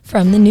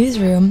From the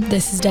newsroom,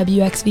 this is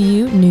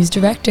WXVU News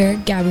Director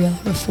Gabriella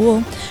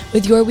Raffoul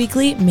with your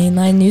weekly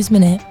Mainline News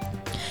Minute.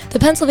 The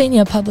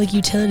Pennsylvania Public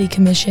Utility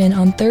Commission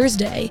on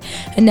Thursday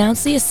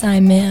announced the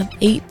assignment of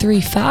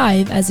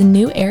 835 as a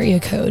new area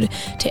code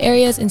to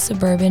areas in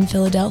suburban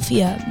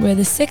Philadelphia where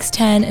the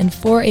 610 and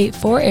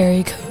 484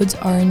 area codes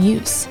are in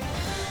use.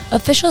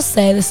 Officials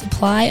say the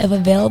supply of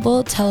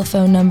available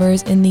telephone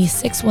numbers in the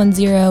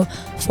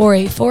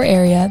 610-484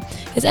 area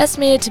is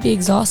estimated to be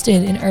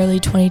exhausted in early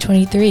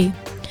 2023.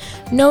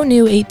 No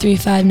new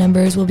 835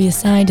 numbers will be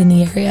assigned in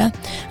the area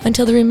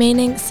until the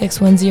remaining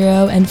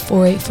 610 and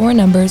 484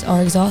 numbers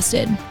are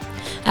exhausted.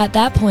 At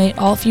that point,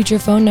 all future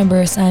phone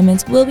number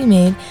assignments will be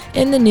made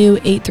in the new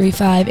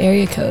 835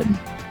 area code.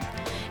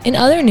 In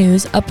other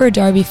news, Upper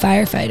Darby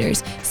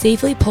firefighters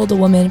safely pulled a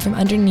woman from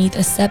underneath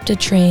a SEPTA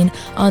train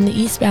on the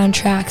eastbound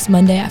tracks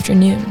Monday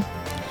afternoon.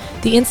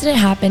 The incident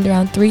happened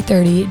around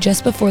 3:30,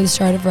 just before the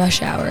start of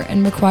rush hour,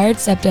 and required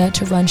SEPTA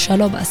to run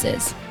shuttle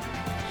buses.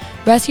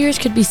 Rescuers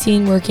could be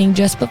seen working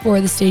just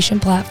before the station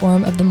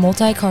platform of the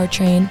multi-car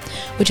train,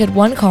 which had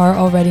one car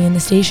already in the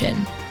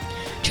station.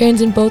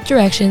 Trains in both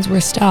directions were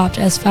stopped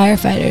as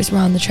firefighters were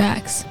on the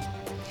tracks.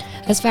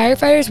 As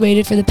firefighters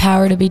waited for the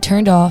power to be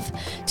turned off,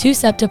 two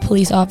SEPTA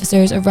police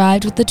officers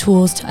arrived with the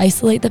tools to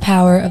isolate the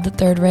power of the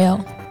third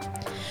rail.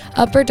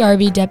 Upper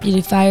Darby Deputy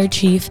Fire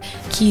Chief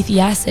Keith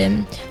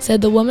Yassin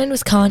said the woman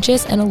was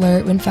conscious and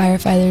alert when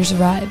firefighters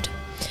arrived.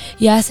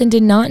 Yassin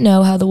did not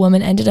know how the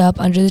woman ended up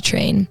under the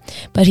train,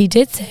 but he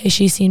did say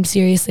she seemed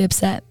seriously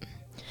upset.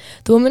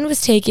 The woman was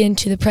taken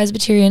to the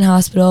Presbyterian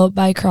Hospital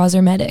by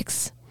Crosser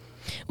medics.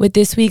 With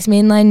this week's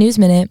Mainline News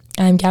Minute,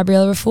 I'm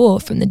Gabriella Raffoul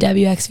from the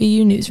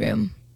WXVU Newsroom.